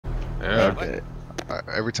Yeah. Okay.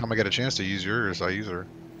 Every time I get a chance to use yours, I use her.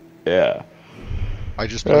 Yeah. I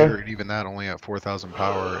just played Yeah. her, and even that only at 4,000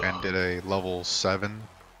 power, and did a level 7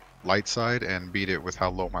 light side, and beat it with how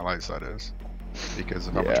low my light side is. Because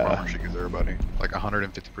of how much Yeah. armor she gives everybody. Like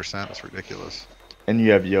 150%, that's ridiculous. And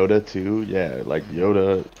you have Yoda too. Yeah, like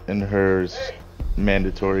Yoda and hers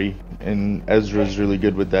mandatory. And Ezra's really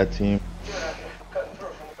good with that team.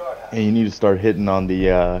 And you need to start hitting on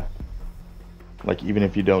the like even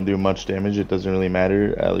if you don't do much damage, it doesn't really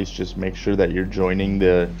matter. At least just make sure that you're joining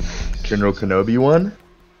the General Kenobi one.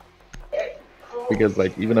 Because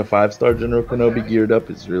like even a 5-star General Kenobi geared up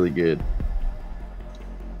is really good.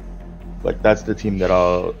 Like that's the team that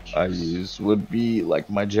I use. Would be like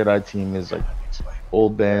my Jedi team is like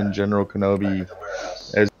Old Ben, General Kenobi,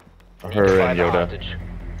 as her and Yoda.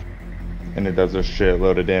 And it does a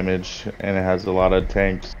shitload of damage and it has a lot of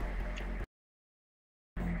tanks.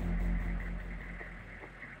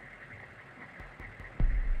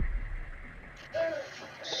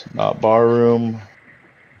 It's not bar room.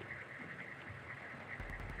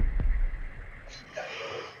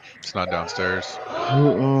 It's not downstairs.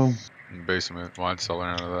 Basement, wine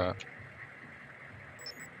cellar, none of that.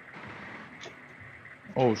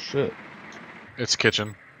 Oh shit. It's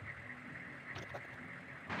kitchen.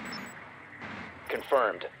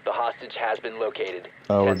 Confirmed. The hostage has been located.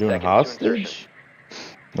 Oh, we're doing hostage?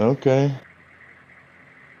 Okay.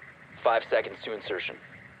 5 seconds to insertion.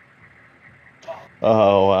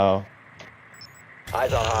 Oh, wow.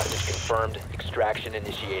 Eyes on hostage confirmed. Extraction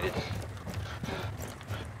initiated.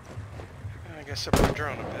 I guess I put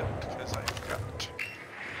drone a bit because I forgot.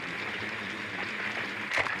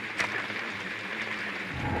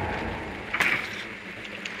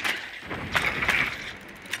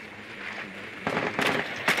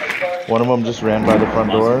 One of them just ran by the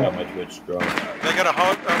front door. They got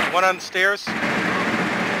a one on the stairs.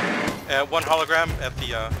 One hologram at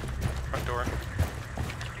the front door.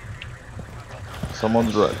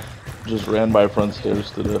 Someone's right. Just ran by front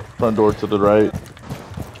stairs to the front door to the right.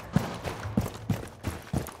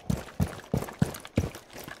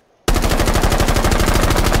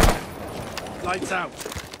 Lights out.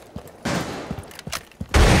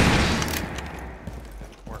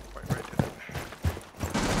 Didn't work quite right, did it?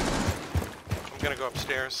 I'm gonna go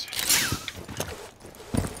upstairs.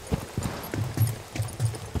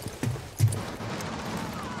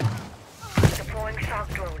 Deploying shock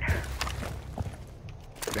drone.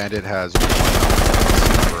 Bandit has.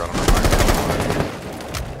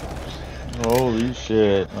 Holy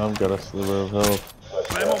shit. I've got a sliver of health.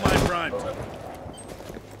 I'm on my prime.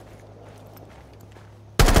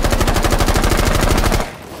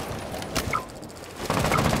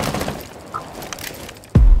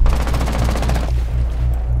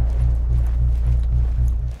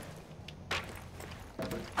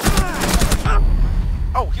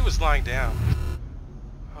 Oh, he was lying down.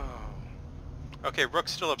 Oh. Okay,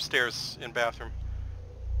 Rook's still upstairs in bathroom.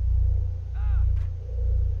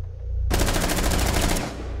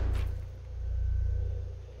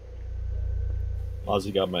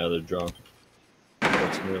 Ozzy got my other drone.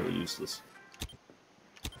 That's nearly useless.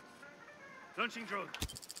 Launching drone.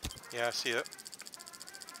 Yeah, I see it.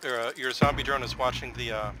 Your zombie drone is watching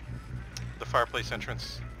the fireplace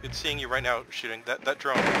entrance. It's seeing you right now shooting. That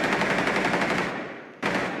drone.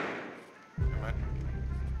 Never mind.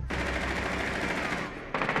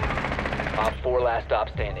 Op 4 last stop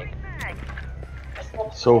standing.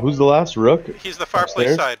 So who's the last Rook? He's the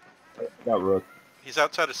fireplace Upstairs? side. Got Rook. He's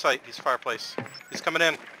outside of sight. He's fireplace. He's coming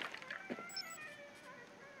in.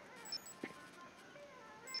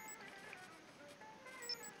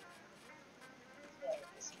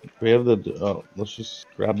 We have the. Oh, let's just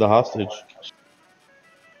grab the hostage.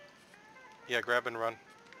 Yeah, grab and run.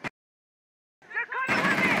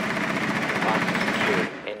 Hostage secured.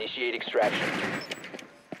 Initiate extraction.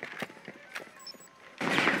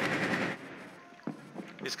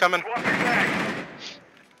 He's coming.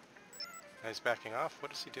 He's backing off.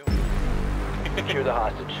 What is he doing? Secure the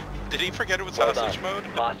hostage. Did he forget it was Well hostage done. mode?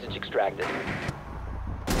 Hostage extracted.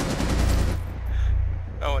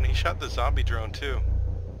 Oh, and he shot the zombie drone too.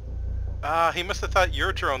 Ah, he must have thought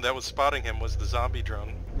your drone that was spotting him was the zombie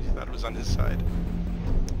drone. He thought it was on his side.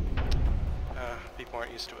 People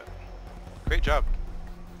aren't used to it. Great job.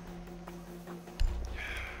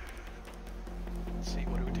 Let's see,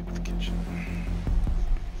 what do we do with the kitchen?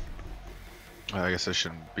 I guess I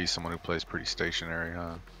shouldn't be someone who plays pretty stationary,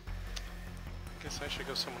 huh? I guess I should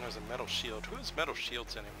go someone who has a metal shield. Who has metal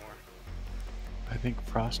shields anymore? I think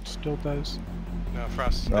Frost still does. No,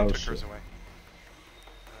 Frost Oh, took shit. hers away.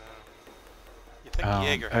 You think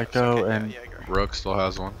Jaeger has? Echo Okay, and yeah, Jaeger. Rook still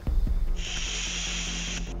has one.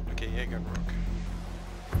 take a Jaeger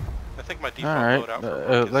rook. I think my default Alright, loadout for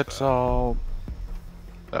rook is let's the... all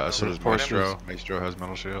So does report Maestro. Maestro has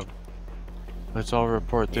metal shield.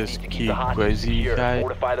 report You this need to keep the hostage Kigwezi secure. guy.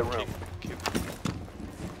 Fortify the room.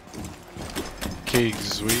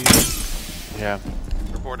 Kigzui. Yeah.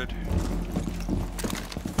 Reported.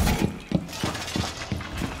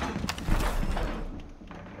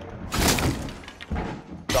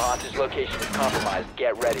 The hostage location is compromised.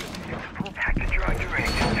 Get ready. Full package on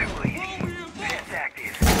direction. Too easy. Fence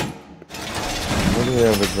active. Where do we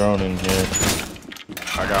have a drone in here?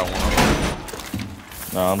 I got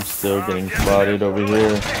one. No, I'm still getting spotted over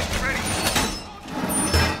here.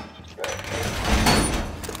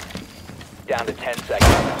 Down to 10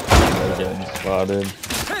 seconds. They're getting spotted.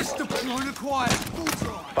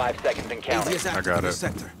 5 seconds and counting. I got it.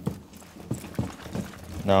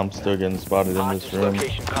 No, I'm still getting spotted in this Hostage room.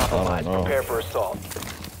 location I compromised. don't know. Prepare for assault.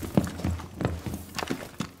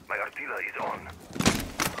 My artillery is on.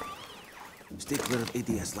 Stay clear of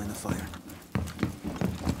ADS line of fire.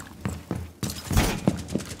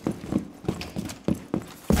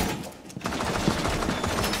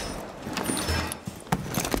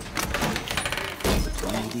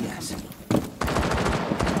 ADS.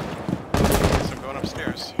 Guess I'm going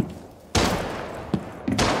upstairs.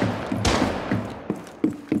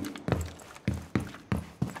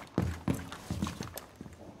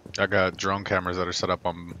 I got drone cameras that are set up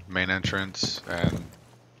on main entrance and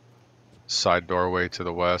side doorway to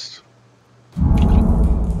the west.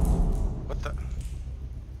 What the?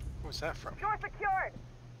 Where was that from? Door secured.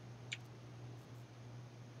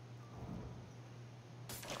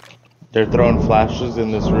 They're throwing flashes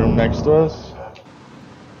in this room next to us.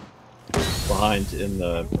 Behind in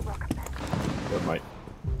the. That might.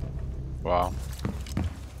 Wow.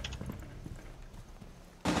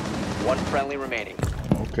 One friendly remaining.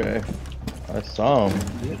 Okay. I saw him.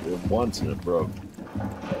 Hit it once and it broke.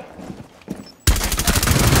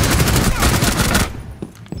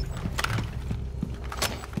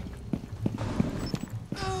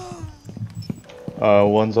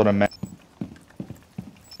 One's on a map.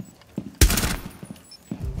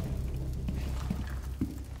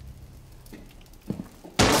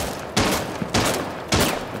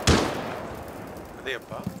 Are they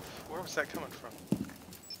above? Where was that coming from?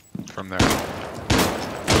 From there.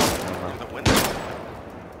 From the window?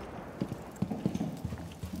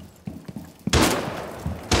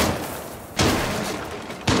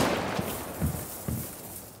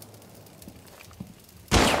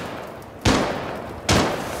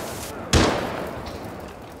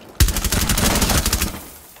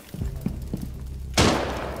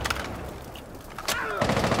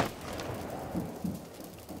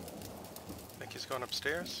 Think he's going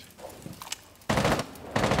upstairs?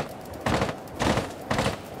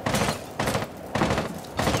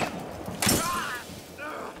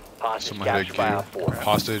 Hostage Someone hit a captured by Op Q. 4.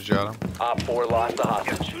 Hostage got him. Op 4 lost the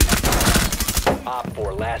hostage. Op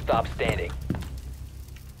 4 last stop standing.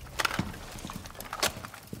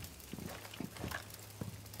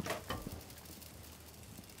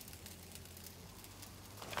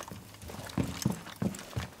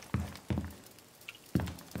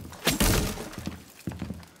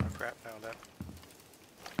 Oh crap, now that.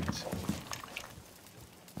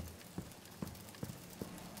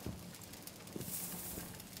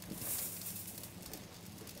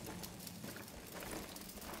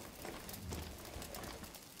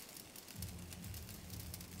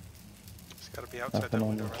 It's gotta be outside that Nothing on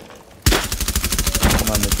window, there. right?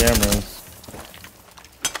 I'm on the cameras.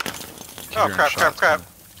 Oh Hearing crap, crap, shots crap. coming.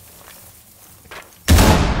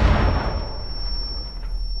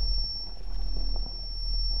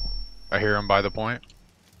 I hear him by the point.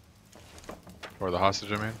 Or the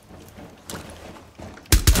hostage, I mean.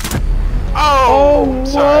 Oh!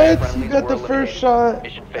 Sorry. What? You got the first shot.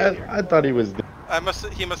 Mission failure. I thought he was dead.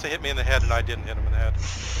 He must have hit me in the head and I didn't hit him in the head.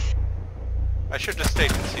 I should have stayed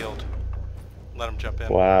concealed. Let him jump in.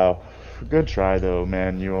 Wow. Good try though,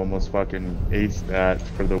 man. You almost fucking aced that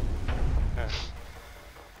for the.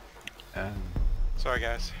 Yeah. Sorry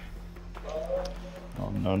guys. Oh,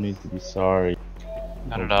 no need to be sorry.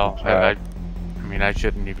 Not at all. Try. I mean, I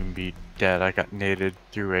shouldn't even be dead. I got naded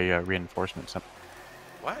through a reinforcement center.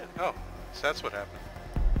 What? Oh, so that's what happened.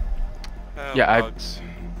 Oh, Yeah, bugs.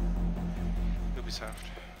 Ubisoft.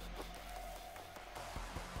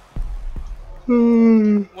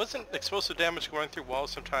 Wasn't explosive damage going through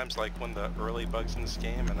walls sometimes like one of the early bugs in this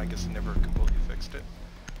game, and I guess they never completely fixed it?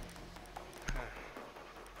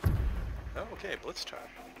 Oh, okay, blitz time.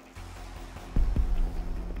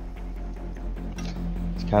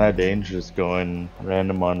 It's kind of dangerous going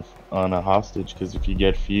random on a hostage because if you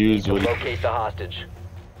get Need fused, to what do you- locate the hostage.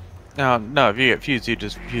 No, if you get fused, you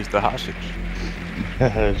just fuse the hostage.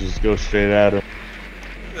 Just go straight at him.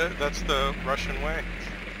 That's the Russian way.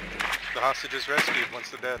 The hostage is rescued once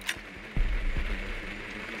they're dead.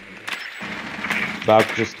 Valk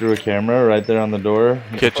just threw a camera right there on the door.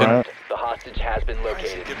 Kitchen. Front. The hostage has been Why is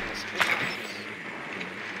he located. giving us kitchen?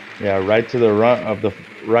 Yeah, right to the right of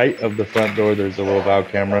the front door. There's a little Valk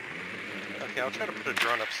camera. Okay, I'll try to put a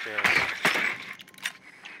drone upstairs.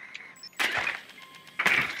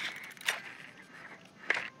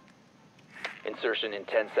 Insertion in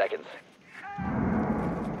 10 seconds.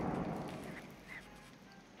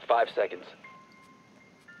 5 seconds.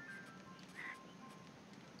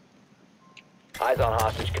 Eyes on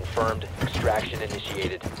hostage confirmed. Extraction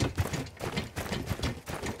initiated.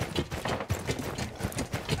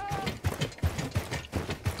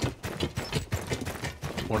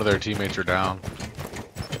 One of their teammates are down.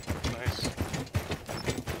 Nice.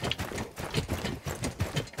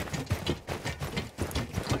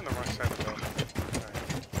 I'm on the wrong side of the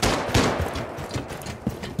building.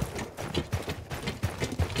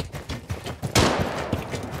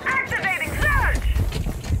 Activating surge!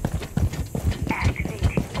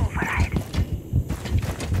 Activating override.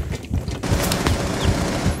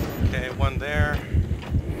 Okay, one there.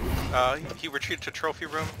 He retreated to trophy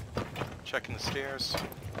room. Checking the stairs.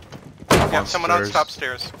 Yeah, someone else top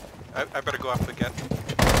stairs. I better go up again.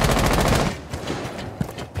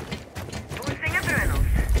 Boosting adrenals.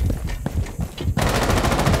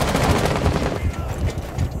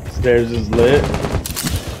 Stairs is lit.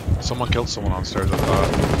 Someone killed someone on stairs, I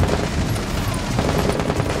thought.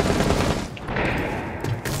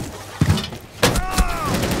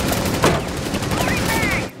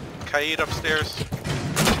 Kaid upstairs.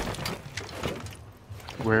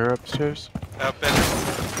 Where upstairs? Bedroom.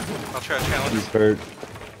 I'll try to challenge. He's hurt.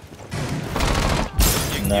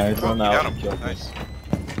 Nice. Oh, you got him. Killed him. Nice.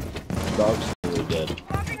 Dog's really dead.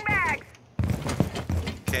 Swapping mags.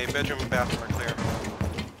 Okay, bedroom and bathroom are clear.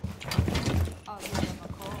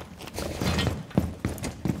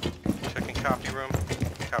 Checking copy room.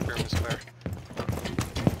 Copy room is clear.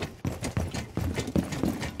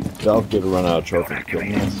 Valk did run out of trophies. Killed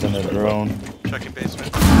me. Send a drone. Checking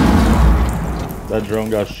basement. That drone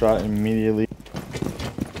got shot immediately.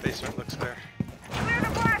 Basement looks clear. Clear the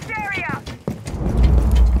blast area.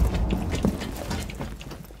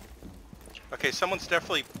 Okay, someone's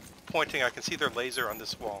definitely pointing. I can see their laser on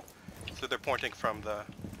this wall. So they're pointing from the...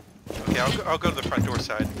 Okay, I'll go to the front door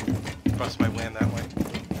side. Bust my way in that way.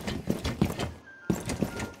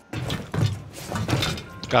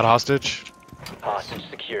 Got hostage. Hostage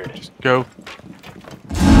secured. Just go.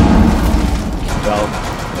 Valk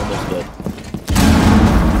almost dead.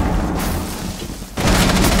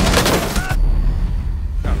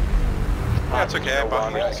 That's okay, I No bought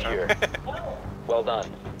longer him secure. this time. Well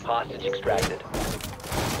done. Hostage extracted.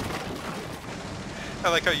 I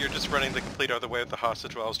like how you're just running the complete other way with the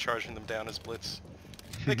hostage while I was charging them down as blitz.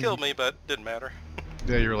 They killed me, but didn't matter.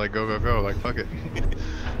 Yeah, you were like, go, go, go, like, fuck it.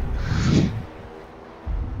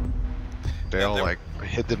 They Yeah, all, they're- like,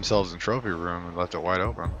 hid themselves in trophy room and left it wide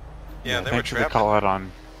open. Yeah, they were Thanks for the trapped. call out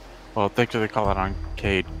on. Well, thanks for the call out on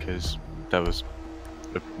Cade, because that was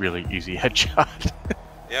a really easy headshot.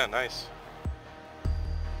 Yeah, nice.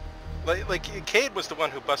 Like Cade was the one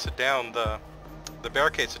who busted down the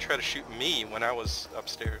barricades to try to shoot me when I was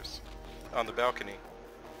upstairs on the balcony.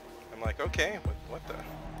 I'm like, okay, what the?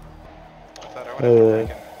 I thought I would have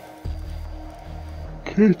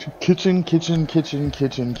been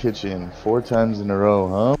taken. Kitchen. 4 times in a row,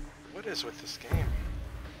 huh? What is with this game?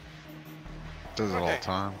 Does it all Okay. the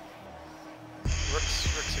time.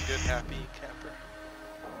 Rook's a good, happy camper.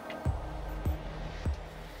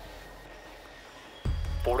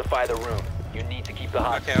 Fortify the room. You need to keep the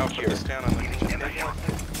hostage Okay, I'll put secure. this down on the kitchen table.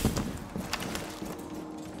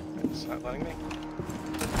 It's not letting me.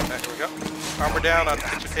 There we go. Armor down on the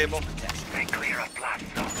kitchen table. Stay clear of blast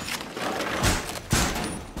zone.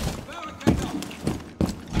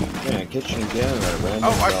 Man, kitchen again. And I ran Oh,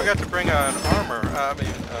 I Valk. forgot to bring an armor. Op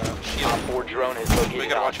Shield. 4 drone has located. We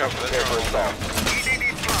gotta watch out for that Prepare for drone. assault. EDD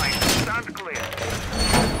flying. Sounds clear.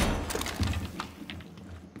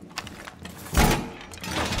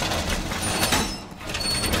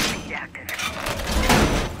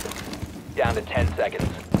 Deactivate. Down to 10 seconds.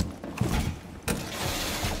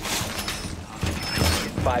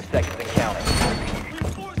 5 seconds and counting.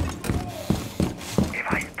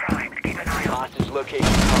 Device primed. Keep an eye on. Hostage location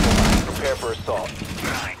compromised. Prepare for assault.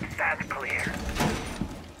 Prime. Sounds clear.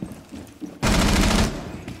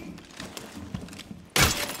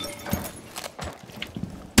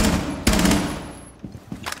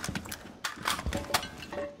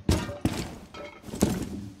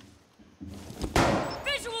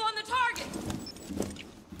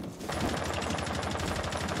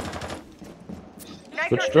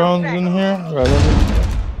 Which drone's in here? Right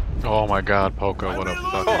under. Oh my god, Poco, what a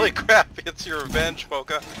fucking... Holy crap, it's your revenge,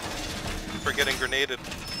 Polka, for getting grenaded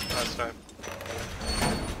last time.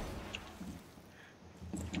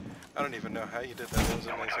 I don't even know how you did that, that was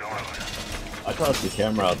amazing. I tossed the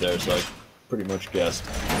camera out there, so I pretty much guessed.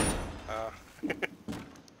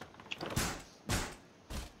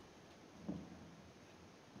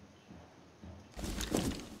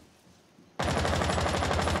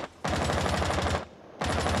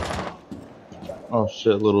 Oh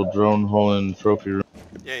shit, little drone hole in trophy room.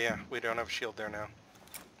 Yeah, we don't have a shield there now.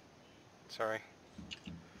 Sorry.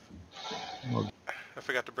 I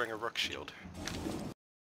forgot to bring a rook shield.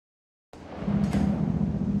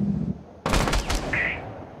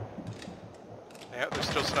 Yeah, they're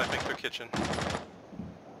still sniping through kitchen.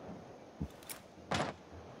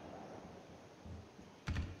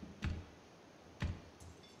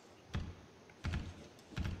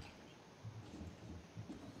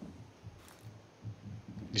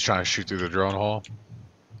 He's trying to shoot through the drone hole.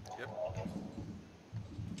 Yep.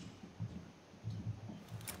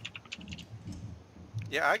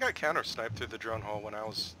 Yeah, I got counter sniped through the drone hole when I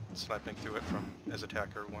was sniping through it from as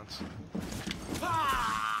attacker once.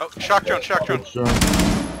 Oh, shock drone, shock drone. Which drone?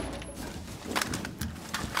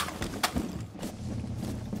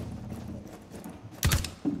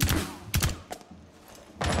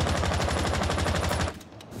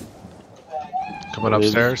 Coming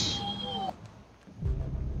upstairs.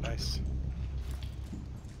 Nice.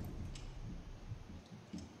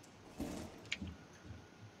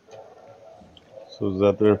 So is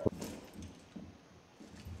that there?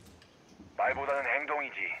 말보다는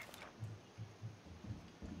행동이지.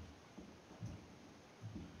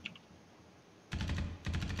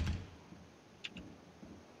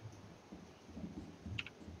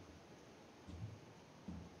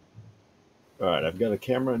 Alright, I've got a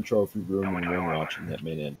camera and trophy room and one watching that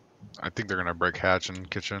main end. I think they're gonna break hatch in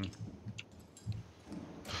kitchen.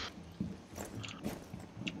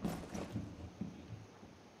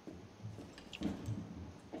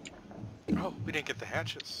 Oh, we didn't get the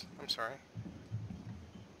hatches. I'm sorry.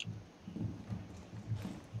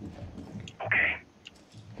 Okay.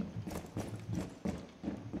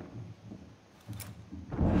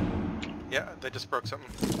 Yeah, they just broke something.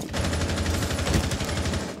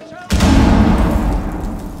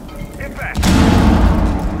 Get back.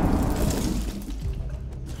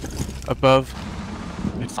 Above.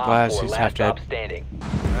 It's Op glass, 4, he's half last stop dead. standing.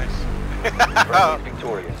 Nice. Friendly is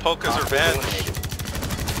victorious. Polka's Op 4 revenge. eliminated.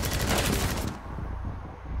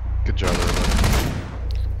 Good job, everybody.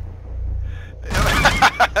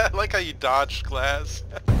 I like how you dodged glass.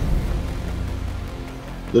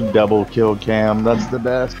 The double kill cam, that's the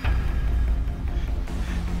best.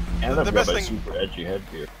 And The I've got best my thing- super edgy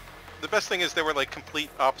headgear. The best thing is they were like complete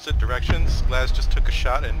opposite directions. Glass just took a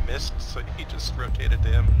shot and missed, so he just rotated to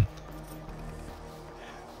him.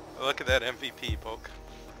 Look at that MVP, Polk.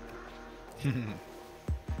 Okay.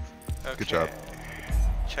 Good job.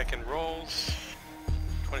 Checking rolls.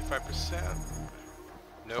 25%.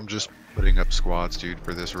 Nope. I'm just putting up squads, dude,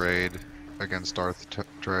 for this raid against Darth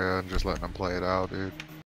Treya and just letting them play it out, dude.